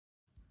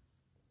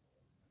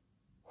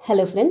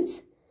Hello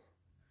friends,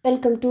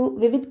 welcome to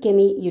Vivid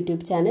Chemi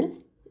YouTube channel.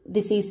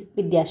 This is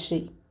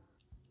Vidyashri.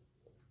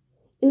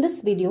 In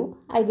this video,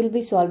 I will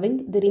be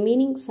solving the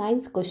remaining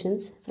science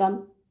questions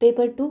from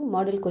Paper 2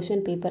 model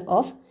question paper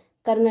of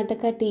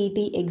Karnataka TET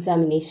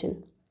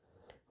examination.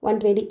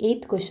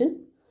 128th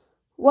question.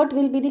 What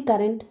will be the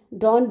current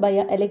drawn by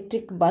an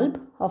electric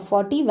bulb of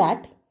 40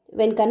 watt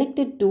when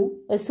connected to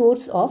a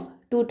source of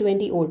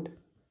 220 volt?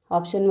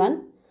 Option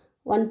 1,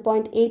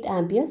 1.8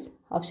 amperes.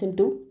 Option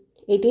 2,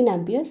 18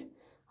 amperes.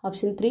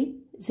 Option 3,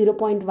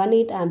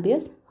 0.18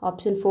 amperes.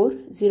 Option 4,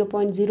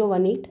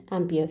 0.018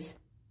 amperes.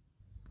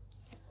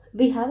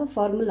 We have a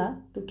formula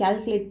to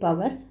calculate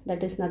power,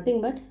 that is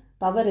nothing but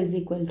power is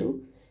equal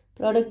to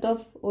product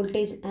of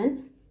voltage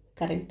and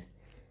current.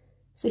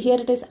 So here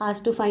it is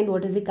asked to find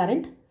what is the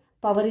current.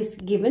 Power is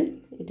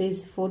given, it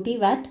is 40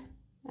 watt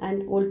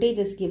and voltage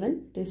is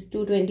given, it is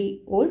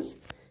 220 volts.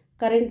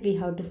 Current we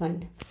have to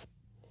find.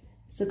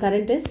 So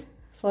current is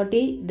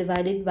 40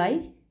 divided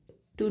by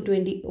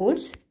 220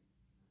 volts.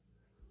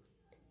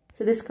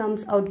 So this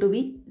comes out to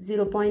be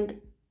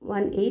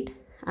 0.18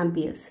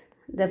 amperes.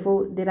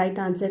 Therefore, the right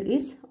answer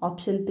is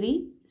option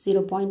 3,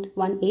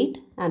 0.18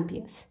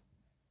 amperes.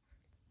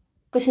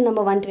 Question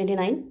number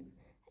 129.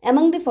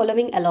 Among the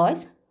following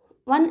alloys,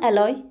 one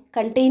alloy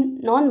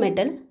contains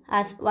non-metal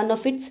as one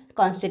of its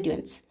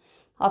constituents.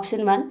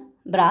 Option 1,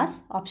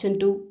 brass. Option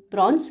 2,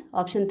 bronze.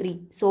 Option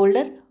 3,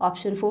 solder.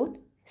 Option 4,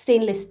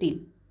 stainless steel.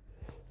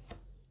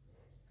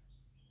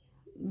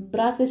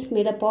 Brass is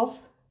made up of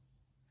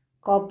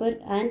copper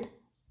and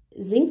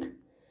zinc.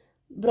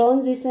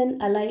 Bronze is an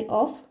alloy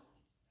of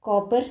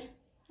copper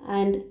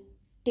and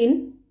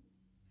tin.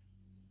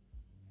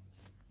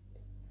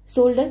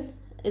 Solder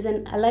is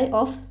an alloy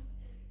of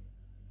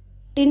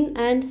tin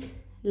and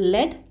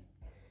lead.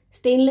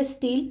 Stainless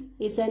steel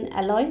is an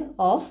alloy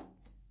of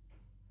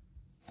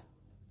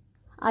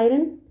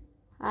iron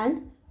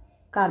and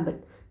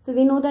carbon. So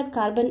we know that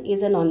carbon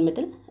is a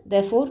non-metal.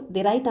 Therefore,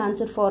 the right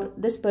answer for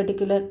this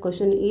particular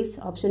question is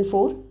option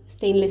 4,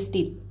 stainless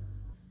steel.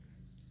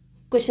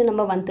 Question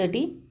number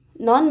 130.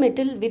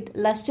 Non-metal with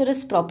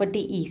lustrous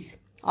property is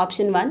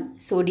option 1,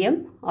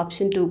 sodium.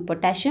 Option 2,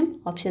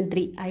 potassium. Option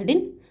 3,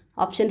 iodine.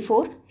 Option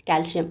 4,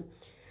 calcium.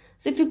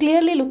 So if you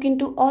clearly look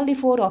into all the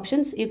four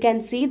options, you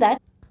can see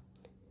that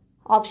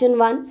option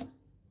 1,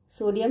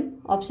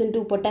 sodium, option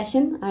 2,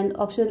 potassium and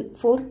option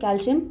 4,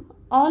 calcium,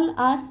 all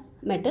are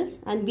metals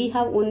and we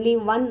have only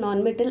one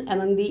non-metal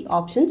among the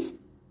options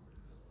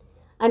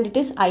and it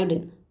is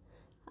iodine.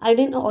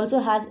 Iodine also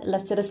has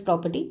lustrous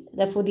property.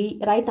 Therefore, the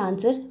right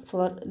answer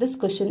for this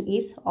question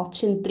is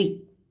option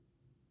 3.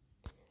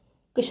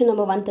 Question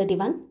number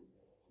 131.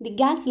 The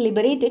gas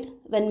liberated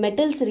when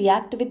metals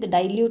react with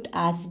dilute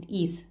acid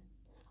is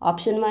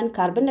option 1,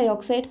 carbon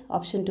dioxide.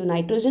 Option 2,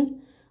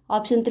 nitrogen.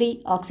 Option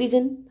 3,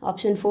 oxygen.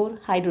 Option 4,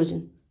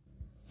 hydrogen.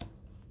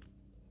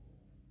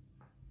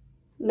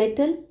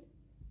 Metal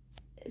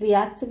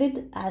reacts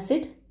with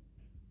acid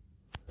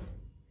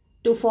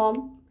to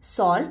form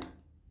salt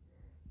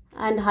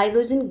and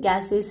hydrogen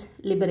gas is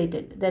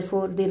liberated.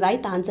 Therefore, the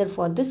right answer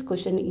for this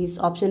question is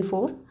option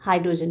 4,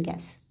 hydrogen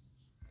gas.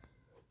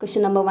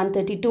 Question number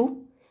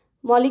 132.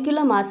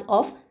 Molecular mass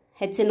of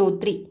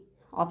HNO3.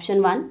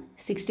 Option 1,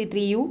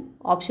 63U.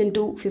 Option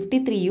 2,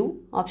 53U.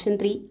 Option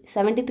 3,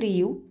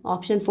 73U.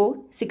 Option 4,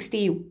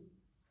 60U.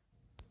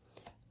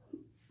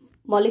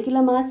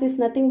 Molecular mass is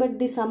nothing but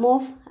the sum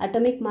of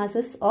atomic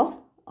masses of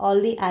all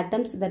the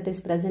atoms that is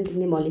present in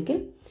the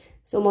molecule.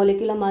 So,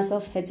 molecular mass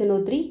of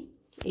HNO3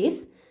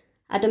 is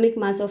atomic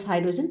mass of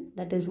hydrogen,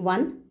 that is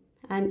 1,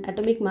 and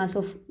atomic mass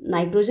of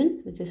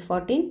nitrogen, which is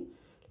 14,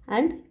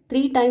 and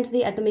 3 times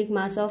the atomic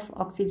mass of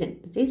oxygen,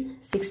 which is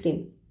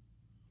 16.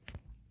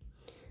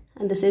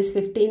 And this is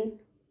 15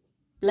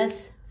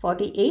 plus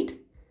 48,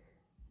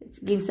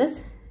 which gives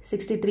us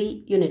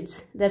 63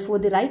 units. Therefore,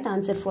 the right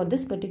answer for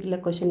this particular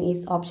question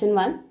is option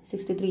 1,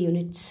 63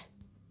 units.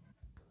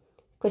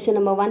 Question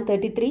number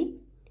 133.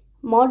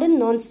 Modern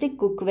non-stick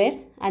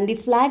cookware and the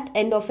flat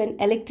end of an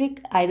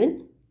electric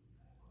iron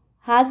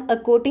has a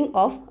coating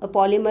of a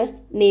polymer,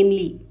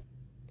 namely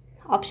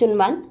option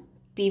 1,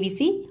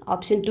 PVC.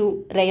 Option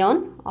 2,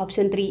 rayon.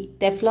 Option 3,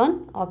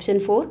 Teflon. Option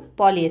 4,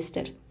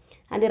 polyester.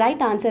 And the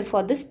right answer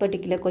for this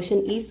particular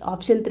question is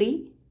option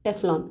 3,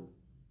 Teflon.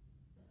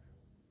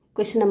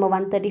 Question number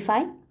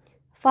 135.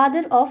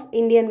 Father of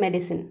Indian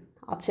medicine.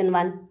 Option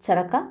 1,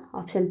 Charaka.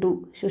 Option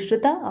 2,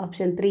 Sushruta.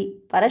 Option 3,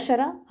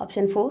 Parashara.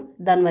 Option 4,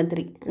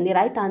 Dhanvantri. And the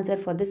right answer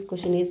for this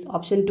question is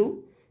option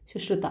 2,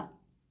 Sushruta.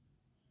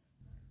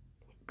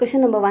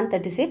 Question number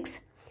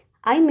 136.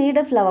 I made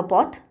a flower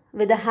pot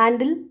with a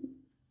handle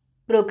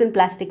broken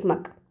plastic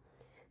mug.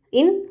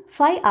 In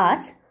 5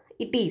 hours,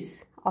 it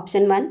is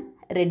option 1,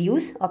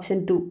 reduce.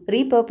 Option 2,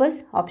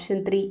 repurpose.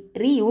 Option 3,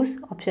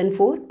 reuse. Option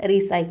 4,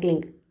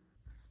 recycling.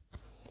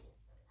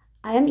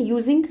 I am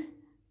using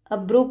a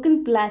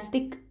broken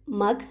plastic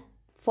mug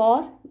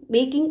for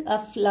making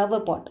a flower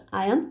pot.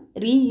 I am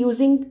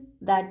reusing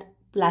that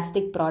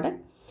plastic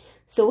product.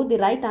 So the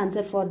right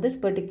answer for this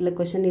particular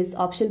question is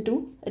option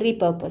 2,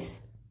 repurpose.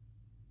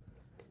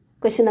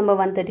 Question number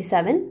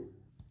 137.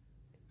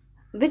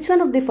 Which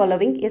one of the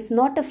following is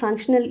not a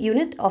functional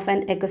unit of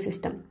an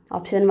ecosystem?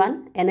 Option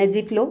 1,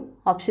 energy flow.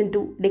 Option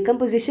 2,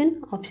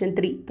 decomposition. Option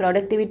 3,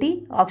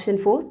 productivity. Option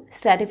 4,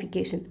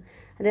 stratification.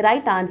 The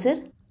right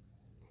answer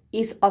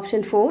is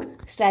option 4,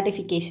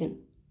 stratification.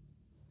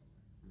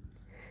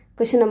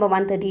 Question number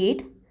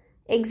 138.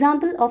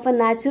 Example of a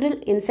natural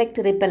insect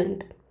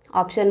repellent.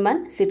 Option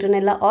 1,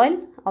 citronella oil.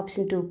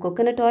 Option 2,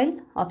 coconut oil.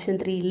 Option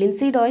 3,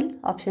 linseed oil.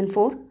 Option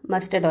 4,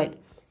 mustard oil.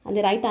 And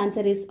the right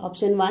answer is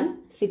option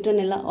 1,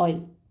 citronella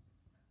oil.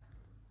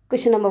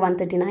 Question number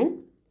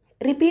 139.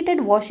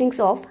 Repeated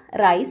washings of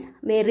rice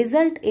may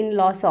result in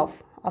loss of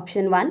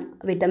option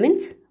 1,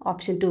 vitamins.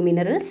 Option 2,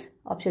 minerals.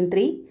 Option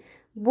 3,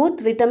 both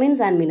vitamins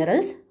and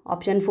minerals.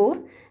 Option 4,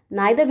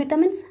 neither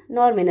vitamins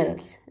nor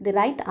minerals. The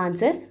right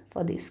answer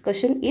for this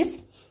question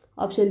is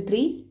option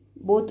 3,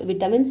 both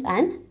vitamins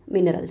and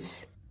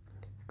minerals.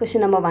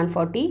 Question number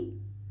 140.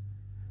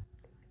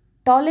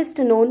 Tallest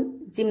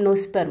known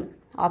gymnosperm.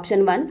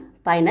 Option 1,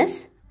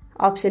 Pinus.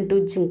 Option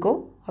 2,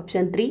 Ginkgo.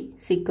 Option 3,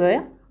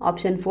 Sequoia.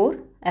 Option 4,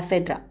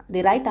 Ephedra.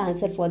 The right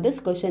answer for this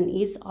question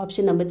is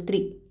option number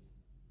 3.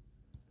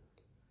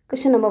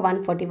 Question number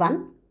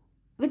 141.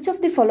 Which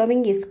of the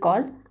following is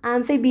called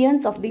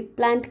amphibians of the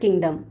plant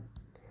kingdom?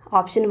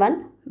 Option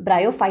 1,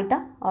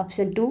 Bryophyta.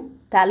 Option 2,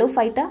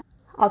 Thallophyta.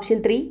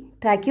 Option 3,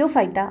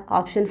 Tracheophyta.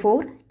 Option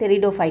 4,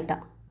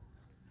 Pteridophyta.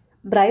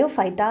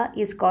 Bryophyta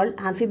is called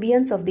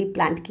amphibians of the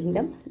plant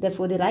kingdom.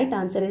 Therefore, the right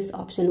answer is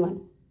option 1.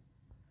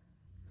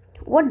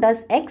 What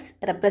does X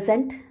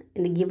represent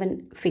in the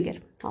given figure?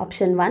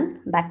 Option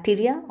 1,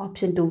 bacteria.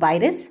 Option 2,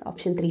 virus.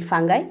 Option 3,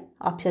 fungi.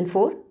 Option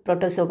 4,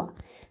 protozoa.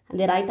 And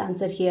the right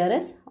answer here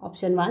is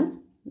option 1,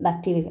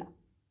 bacteria.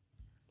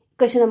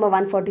 Question number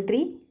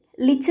 143.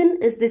 Lichen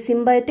is the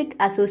symbiotic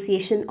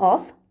association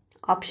of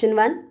option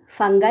 1,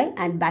 fungi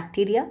and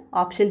bacteria.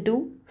 Option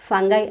 2,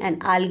 fungi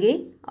and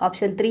algae.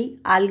 Option 3,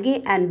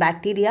 algae and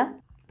bacteria.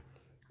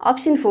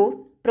 Option 4,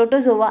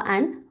 protozoa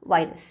and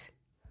virus.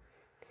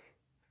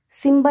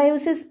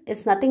 Symbiosis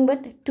is nothing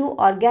but two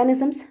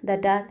organisms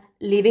that are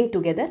living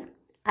together.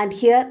 And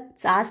here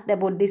it's asked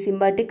about the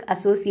symbiotic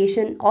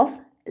association of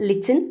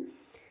lichen.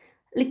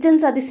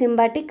 Lichens are the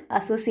symbiotic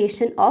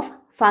association of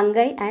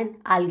fungi and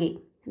algae.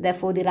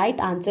 Therefore, the right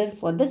answer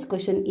for this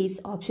question is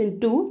option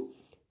 2,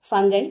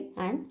 fungi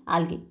and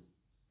algae.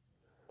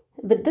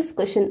 With this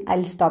question,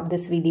 I'll stop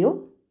this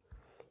video.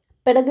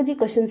 Pedagogy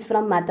questions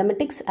from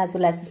mathematics as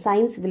well as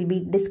science will be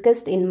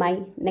discussed in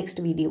my next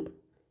video.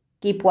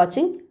 Keep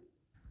watching.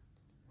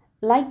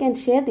 Like and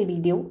share the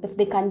video if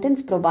the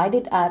contents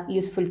provided are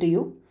useful to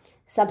you.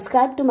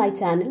 Subscribe to my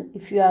channel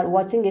if you are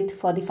watching it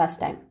for the first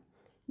time.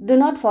 Do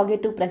not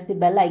forget to press the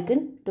bell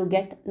icon to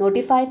get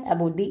notified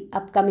about the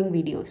upcoming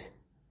videos.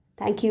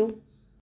 Thank you.